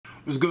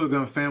What's good,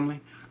 gun family?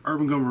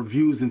 Urban Gun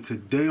Reviews, and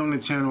today on the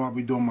channel I'll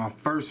be doing my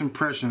first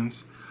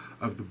impressions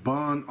of the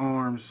Bond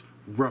Arms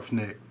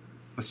Roughneck.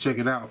 Let's check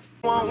it out.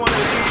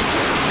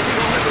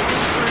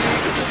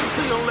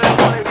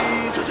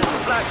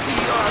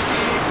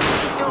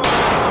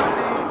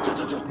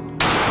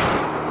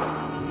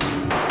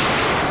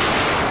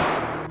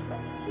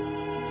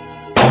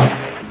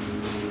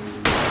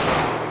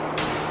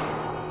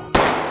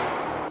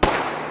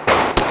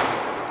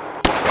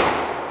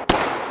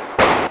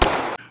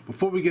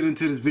 Before we get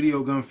into this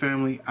video, gun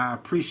family, I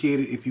appreciate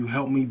it if you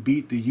help me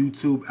beat the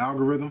YouTube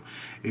algorithm.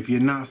 If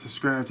you're not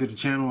subscribed to the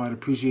channel, I'd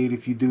appreciate it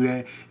if you do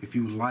that. If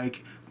you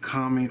like,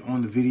 comment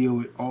on the video,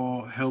 it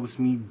all helps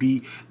me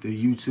beat the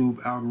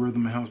YouTube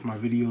algorithm. It helps my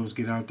videos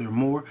get out there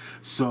more.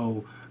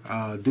 So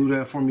do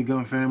that for me,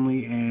 gun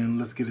family, and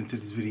let's get into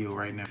this video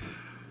right now.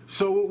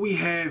 So what we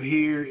have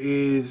here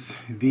is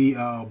the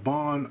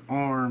Bond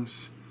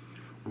Arms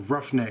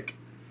Roughneck.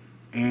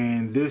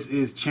 And this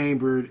is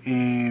chambered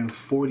in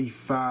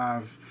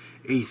 45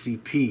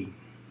 ACP.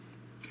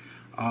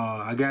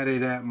 I got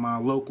it at my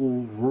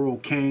local Rural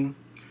King,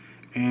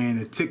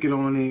 and the ticket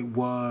on it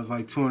was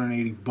like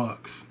 280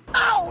 bucks.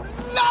 Oh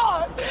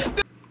Lord!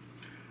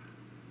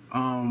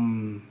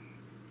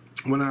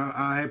 When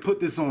I had put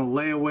this on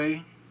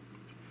layaway,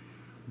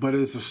 but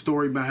it's a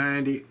story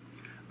behind it.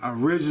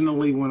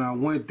 Originally, when I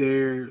went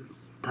there,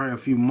 probably a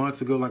few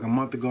months ago, like a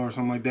month ago or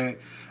something like that,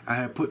 I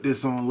had put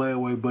this on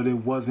layaway, but it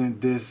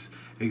wasn't this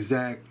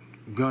exact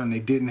gun. They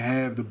didn't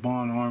have the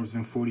Bond Arms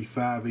in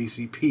 45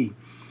 ACP.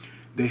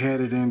 They had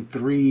it in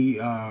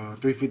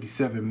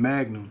 357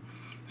 Magnum.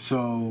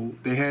 So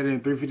they had it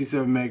in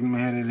 357 Magnum, they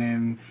had it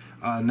in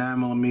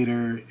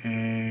 9mm,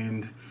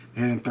 and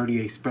they had it in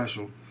 38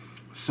 Special.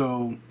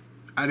 So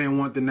I didn't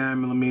want the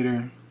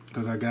 9mm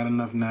because I got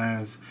enough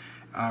 9s.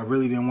 I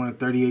really didn't want a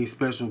 38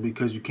 Special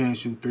because you can't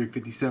shoot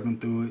 357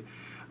 through it.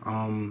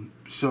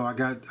 So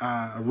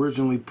I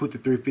originally put the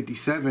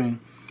 357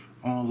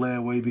 on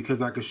layaway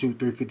because I could shoot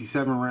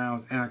 357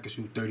 rounds and I could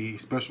shoot 38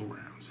 Special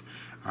rounds.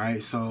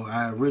 Alright, so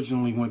I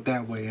originally went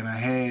that way, and I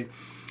had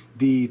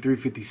the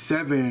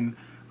 357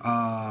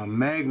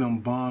 Magnum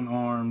Bond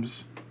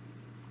Arms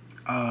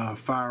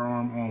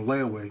firearm on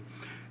layaway.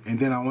 And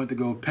then I went to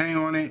go pay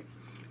on it,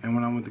 and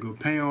when I went to go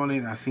pay on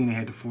it, I seen it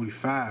had the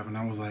 45, and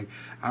I was like,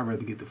 I'd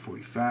rather get the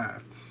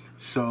 45.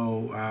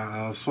 So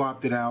I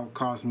swapped it out.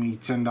 Cost me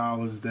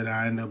 $10 that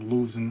I ended up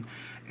losing,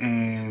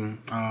 and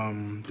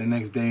the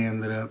next day I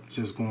ended up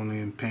just going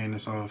in, paying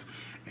this off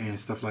and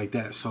stuff like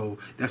that. So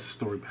that's the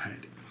story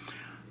behind it.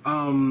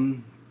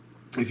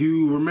 If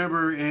you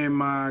remember, in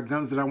my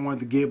guns that I wanted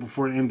to get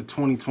before the end of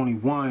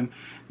 2021,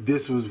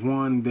 this was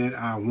one that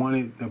I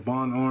wanted, the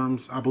Bond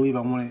Arms. I believe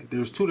I wanted,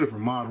 there's two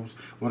different models.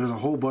 Well, there's a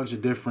whole bunch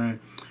of different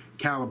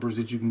calibers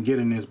that you can get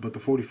in this, but the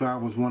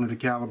 45 was one of the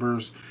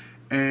calibers.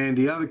 And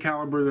the other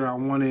caliber that I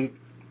wanted,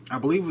 I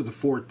believe, was the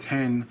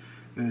 410.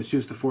 And it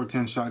shoots the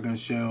 410 shotgun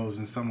shells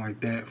and something like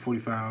that.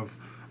 45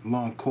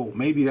 long Colt.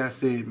 Maybe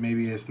that's it.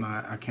 Maybe it's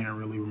not. I can't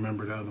really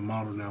remember the other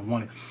model that I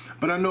wanted.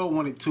 But I know I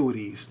wanted two of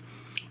these.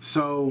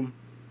 So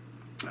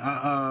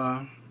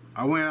I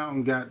went out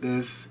and got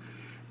this.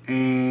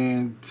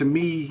 And to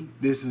me,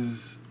 this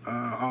is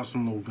an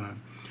awesome little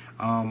gun.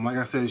 Like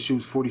I said, it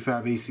shoots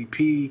 45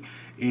 ACP.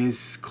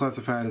 It's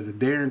classified as a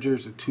Derringer.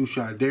 It's a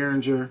 2-shot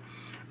Derringer.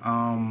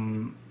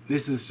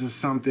 This is just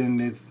something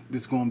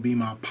that's going to be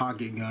my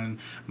pocket gun,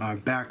 my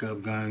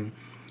backup gun,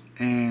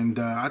 and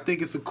I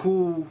think it's a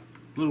cool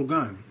little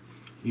gun.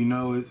 You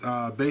know, it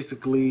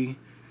basically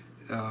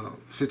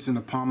fits in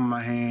the palm of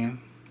my hand,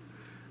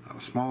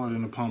 smaller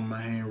than the palm of my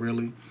hand,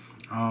 really.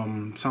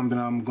 Something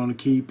I'm going to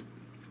keep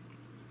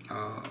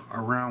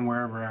around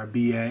wherever I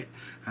be at.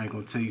 I ain't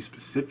going to tell you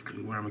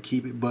specifically where I'm going to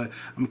keep it, but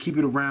I'm going to keep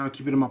it around,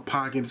 keep it in my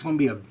pocket. It's going to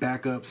be a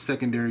backup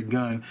secondary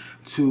gun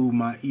to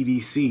my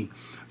EDC.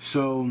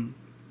 So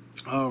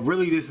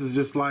really, this is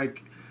just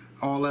like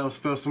all else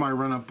fail, somebody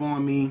run up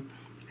on me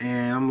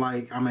and I'm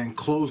like, I'm in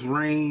close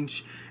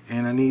range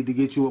and I need to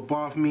get you up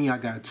off me. I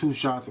got 2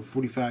 shots of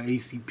 45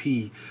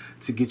 ACP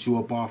to get you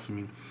up off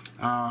me.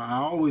 I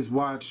always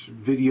watch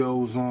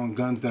videos on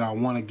guns that I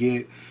want to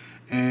get,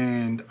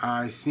 and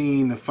I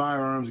seen the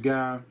firearms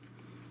guy.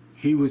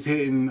 He was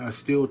hitting a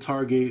steel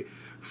target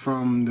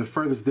from the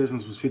furthest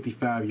distance was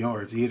 55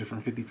 yards. He hit it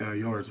from 55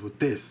 yards with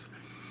this.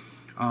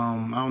 I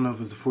don't know if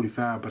it was a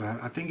 45, but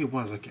I think it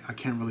was. I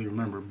can't really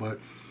remember, but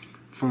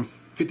from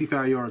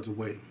 55 yards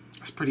away.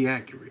 That's pretty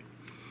accurate.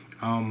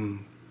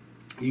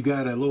 You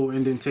got a little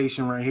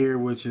indentation right here,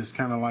 which is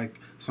kind of like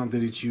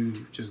something that you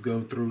just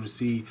go through to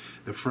see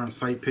the front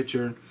sight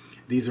picture.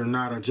 These are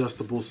not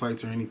adjustable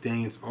sights or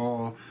anything. It's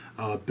all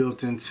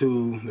built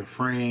into the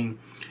frame.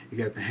 You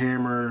got the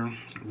hammer,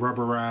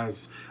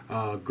 rubberized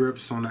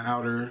grips on the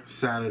outer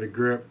side of the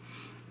grip.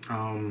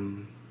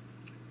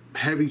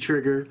 Heavy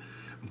trigger,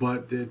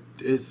 but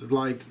it's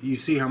like, you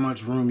see how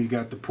much room you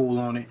got to pull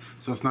on it,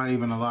 so it's not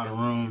even a lot of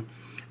room.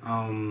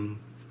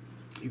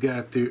 You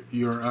got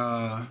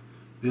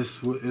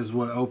this is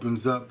what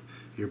opens up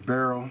your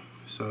barrel,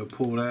 so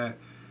pull that,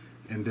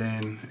 and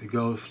then it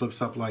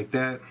flips up like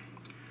that.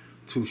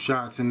 2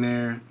 shots in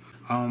there.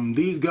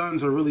 These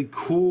guns are really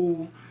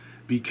cool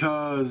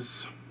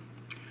because,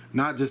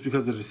 not just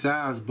because of the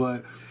size,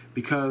 but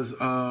because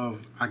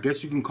of, I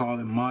guess you can call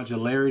it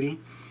modularity.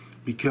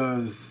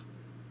 Because,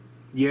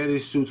 yeah,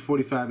 this shoots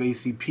 45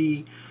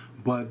 ACP,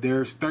 but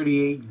there's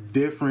 38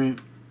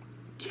 different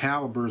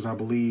calibers, I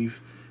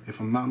believe, if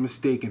I'm not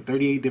mistaken,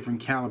 38 different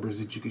calibers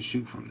that you can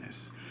shoot from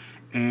this.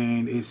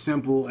 And it's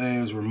simple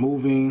as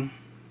removing,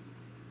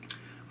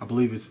 I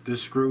believe it's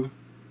this screw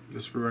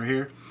right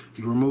here.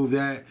 You remove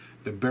that,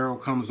 the barrel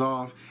comes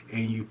off,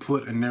 and you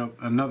put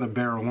another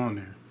barrel on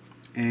there.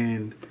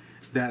 And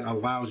that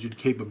allows you the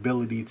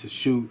capability to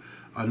shoot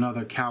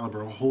another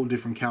caliber, a whole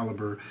different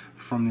caliber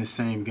from this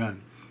same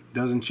gun.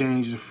 Doesn't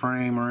change the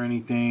frame or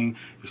anything.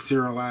 Your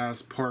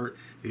serialized part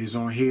is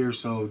on here,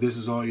 so this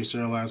is all your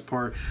serialized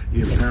part.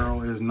 Your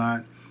barrel is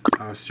not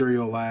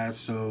serialized,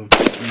 so you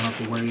don't have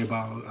to worry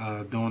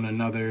about doing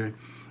another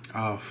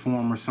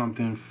form or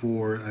something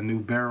for a new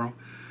barrel.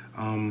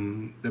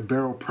 The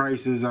barrel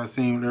prices I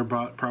seen, they're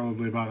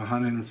probably about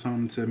 100 and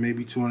something to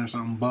maybe 200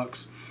 something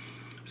bucks.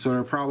 So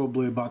they're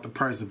probably about the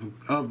price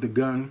of the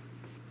gun.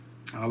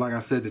 Like I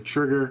said, the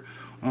trigger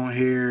on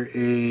here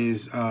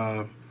is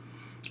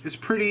it's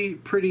pretty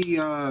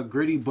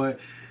gritty, but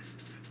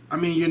I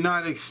mean, you're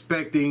not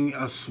expecting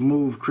a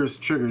smooth,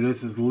 crisp trigger.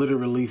 This is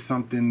literally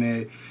something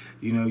that,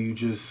 you know, you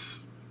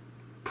just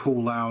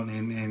pull out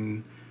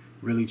and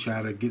really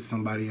try to get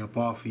somebody up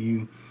off of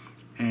you.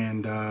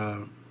 And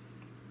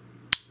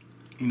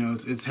you know,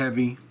 it's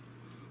heavy,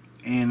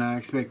 and I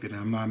expected it.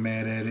 I'm not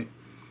mad at it,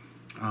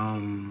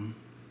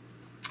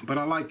 but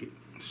I like it.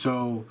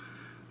 So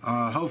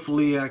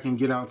hopefully I can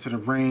get out to the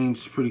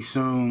range pretty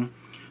soon.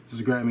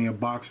 Just grab me a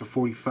box of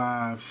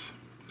 45s,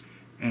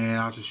 and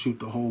I'll just shoot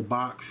the whole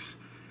box.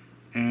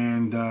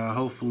 And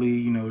hopefully,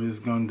 you know, this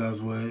gun does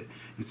what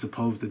it's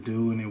supposed to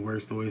do, and it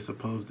works the way it's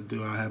supposed to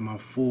do. I have my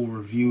full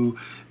review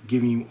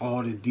giving you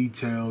all the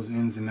details,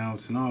 ins and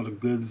outs, and all the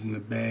goods and the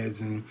bads,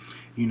 and,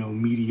 you know,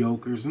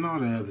 mediocres and all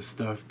the other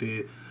stuff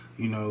that,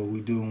 you know, we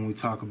do when we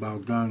talk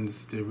about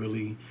guns to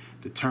really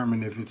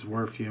determine if it's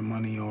worth your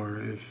money or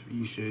if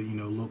you should, you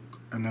know, look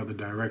another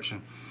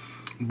direction.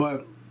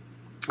 But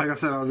like I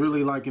said, I was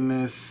really liking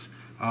this.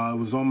 It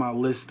was on my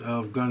list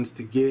of guns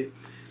to get.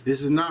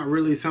 This is not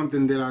really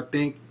something that I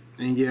think,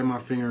 and yeah, my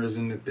finger is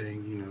in the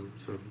thing, you know,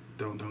 so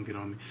don't get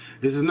on me.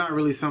 This is not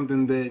really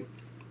something that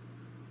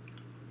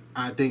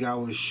I think I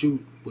would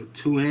shoot with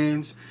 2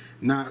 hands,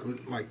 not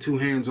with like 2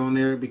 hands on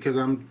there, because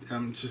I'm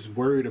just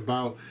worried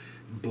about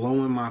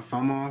blowing my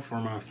thumb off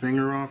or my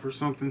finger off or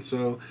something.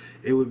 So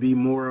it would be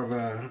more of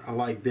a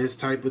like this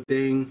type of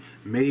thing,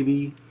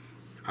 maybe.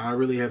 I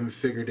really haven't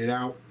figured it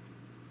out.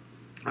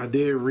 I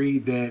did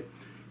read that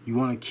you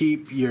want to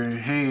keep your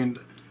hand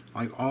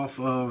like off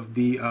of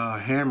the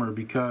hammer,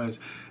 because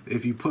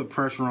if you put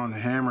pressure on the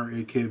hammer,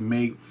 it could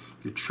make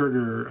the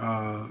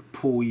trigger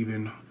pull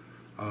even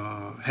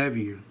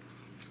heavier.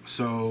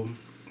 So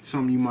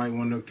something you might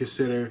want to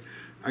consider.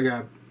 I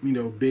got, you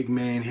know, big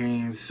man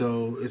hands,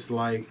 so it's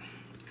like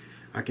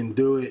I can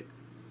do it,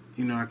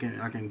 you know, I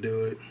can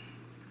do it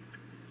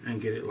and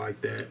get it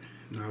like that.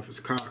 Now if it's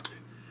cocked,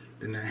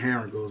 then that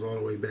hammer goes all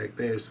the way back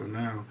there, so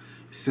now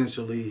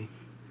essentially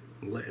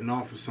letting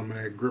off of some of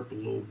that grip a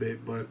little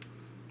bit, but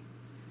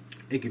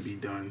it could be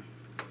done.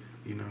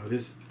 You know,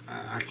 this,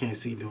 I can't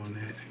see doing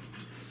that.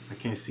 I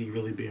can't see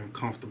really being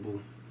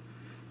comfortable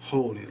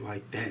holding it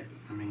like that.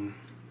 I mean,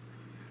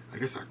 I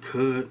guess I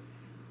could,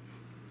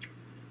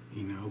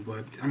 you know,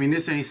 but I mean,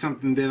 this ain't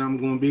something that I'm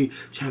going to be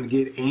trying to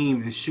get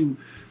aim and shoot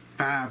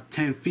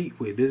 5-10 feet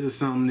with. This is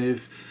something,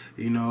 if,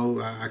 you know,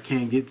 I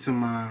can't get to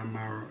my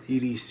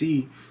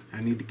EDC,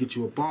 I need to get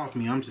you up off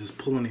me, I'm just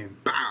pulling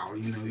it, bow,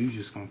 you know, you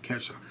just going to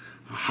catch a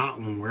hot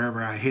one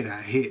wherever I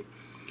hit.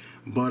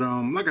 But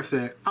like I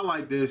said, I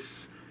like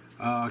this.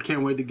 I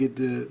can't wait to get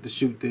to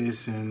shoot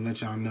this and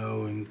let y'all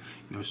know, and,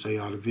 you know, show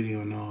y'all the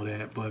video and all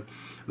that. But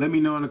let me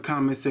know in the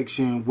comment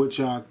section what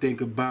y'all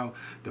think about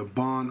the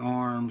Bond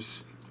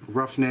Arms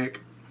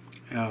Roughneck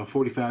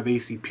 45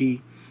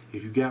 ACP.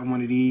 If you got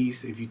one of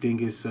these, if you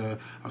think it's a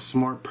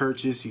smart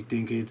purchase, you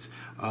think it's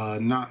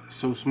not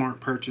so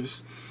smart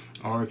purchase,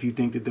 or if you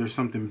think that there's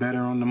something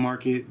better on the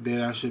market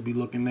that I should be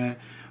looking at,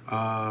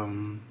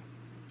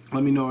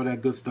 let me know all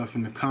that good stuff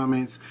in the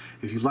comments.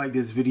 If you like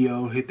this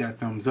video, hit that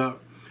thumbs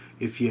up.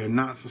 If you're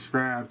not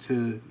subscribed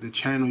to the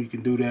channel, you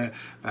can do that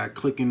by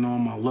clicking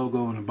on my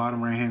logo in the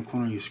bottom right hand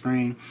corner of your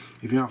screen.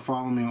 If you're not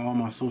following me on all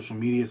my social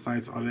media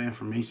sites, all that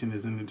information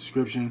is in the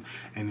description.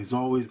 And as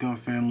always, gun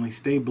family,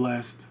 stay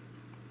blessed,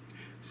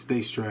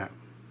 stay strapped.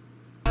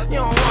 You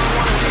don't want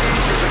one of these,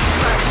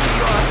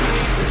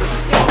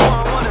 you don't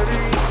want one of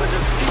these, but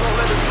you don't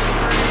let it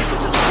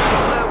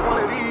let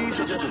one of these,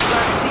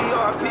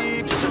 TRP,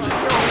 you don't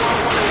want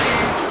one of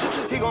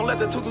these, he gon' let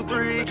the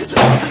 223,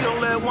 he gon'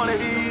 let one of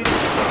these,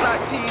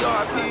 like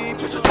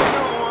TRP, you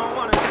don't want